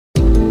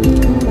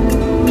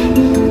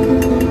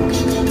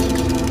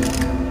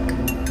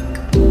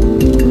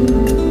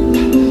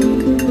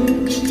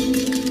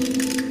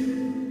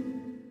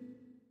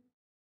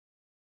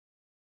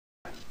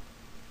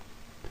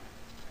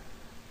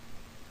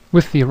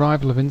With the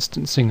arrival of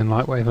instancing in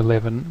LightWave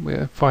 11,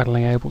 we're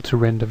finally able to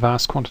render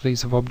vast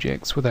quantities of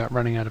objects without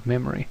running out of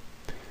memory.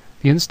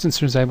 The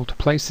instancer is able to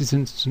place these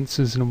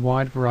instances in a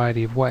wide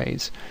variety of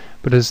ways,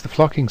 but it is the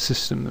flocking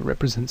system that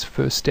represents the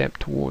first step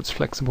towards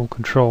flexible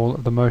control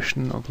of the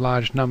motion of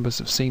large numbers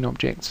of scene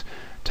objects,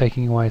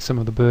 taking away some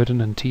of the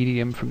burden and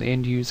tedium from the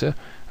end user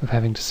of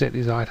having to set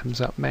these items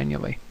up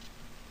manually.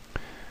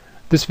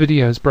 This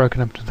video is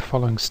broken up into the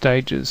following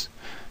stages.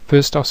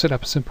 First, I'll set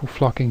up a simple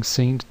flocking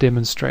scene to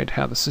demonstrate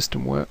how the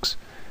system works.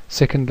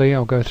 Secondly,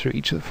 I'll go through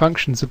each of the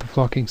functions of the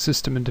flocking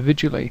system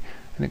individually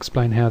and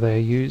explain how they are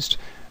used.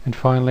 And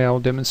finally, I'll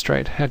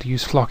demonstrate how to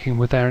use flocking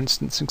with our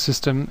instancing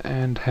system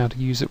and how to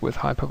use it with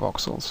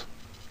hypervoxels.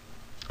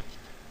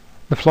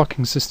 The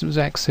flocking system is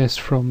accessed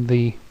from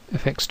the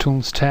Effects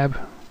Tools tab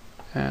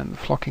and the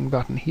flocking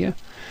button here.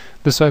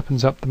 This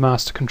opens up the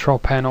master control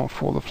panel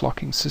for the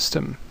flocking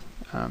system.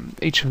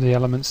 Each of the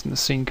elements in the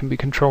scene can be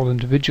controlled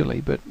individually,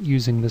 but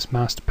using this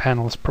master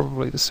panel is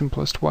probably the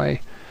simplest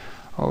way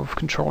of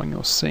controlling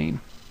your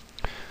scene.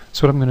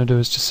 So what I'm going to do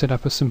is just set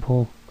up a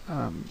simple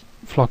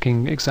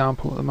flocking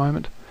example at the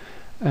moment,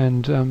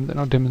 and then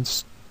I'll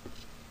demonstrate.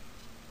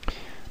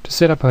 To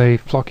set up a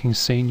flocking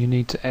scene, you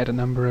need to add a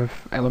number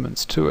of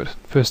elements to it.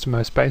 First and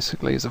most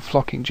basically is a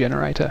flocking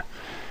generator.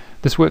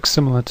 This works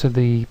similar to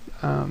the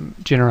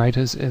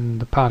generators in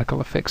the particle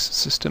effects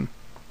system.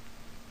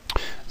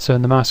 So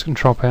in the master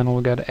control panel,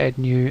 we'll go to add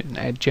new and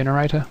add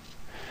generator,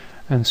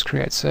 and this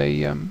creates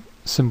a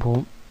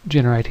simple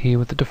generator here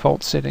with the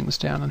default settings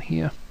down in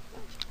here.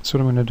 So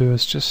what I'm going to do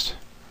is just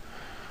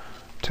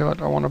tell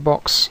it I want a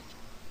box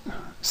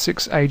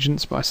 6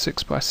 agents by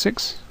 6 by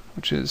 6,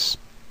 which is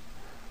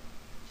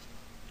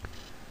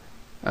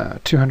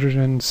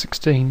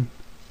 216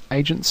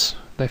 agents.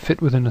 They fit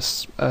within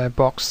a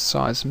box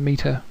size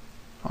meter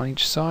on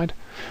each side.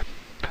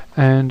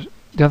 And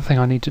the other thing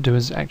I need to do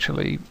is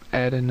actually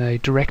add in a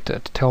director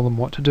to tell them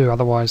what to do,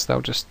 otherwise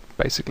they'll just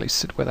basically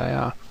sit where they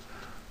are.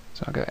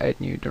 So I'll go add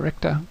new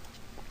director,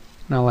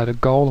 and I'll add a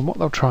goal, and what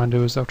they'll try and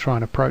do is they'll try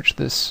and approach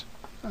this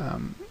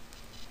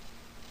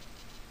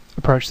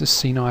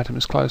scene item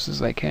as close as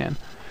they can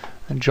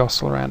and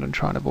jostle around and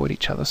try and avoid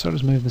each other. So I'll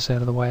just move this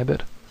out of the way a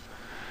bit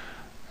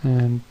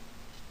and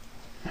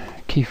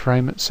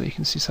keyframe it so you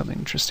can see something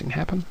interesting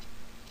happen.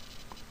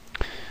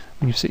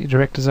 When you set your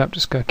directors up,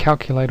 just go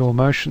calculate all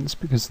motions,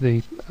 because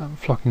the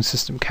flocking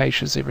system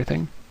caches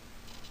everything.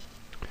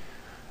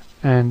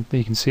 And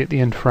you can see at the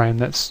end frame,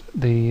 that's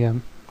the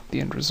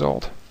end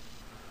result.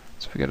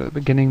 So if we go to the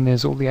beginning,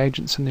 there's all the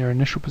agents in their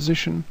initial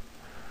position.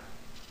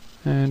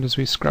 And as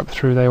we scrub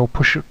through, they all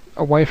push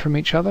away from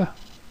each other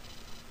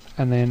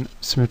and then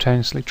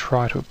simultaneously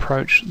try to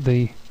approach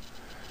the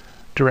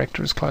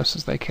director as close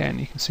as they can.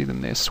 You can see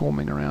them there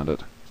swarming around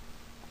it.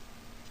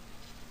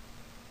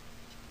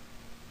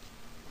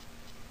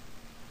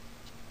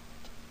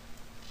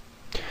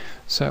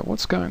 So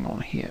what's going on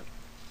here?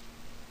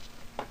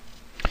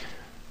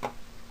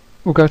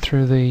 We'll go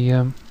through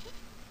the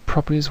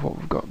properties of what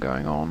we've got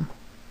going on.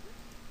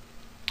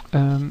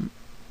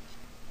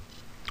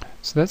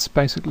 So that's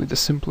basically the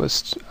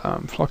simplest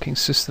flocking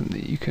system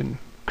that you can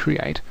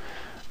create,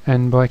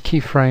 and by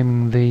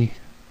keyframing the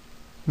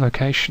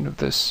location of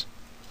this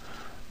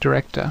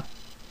director,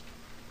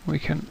 we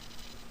can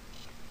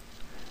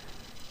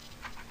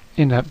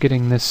end up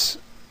getting these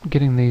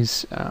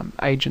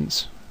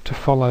agents to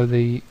follow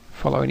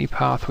any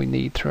path we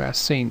need through our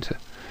scene to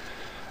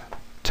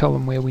tell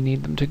them where we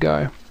need them to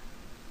go.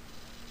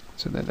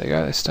 So there they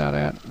go, they start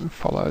out and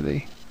follow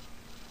the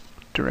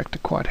director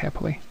quite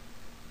happily.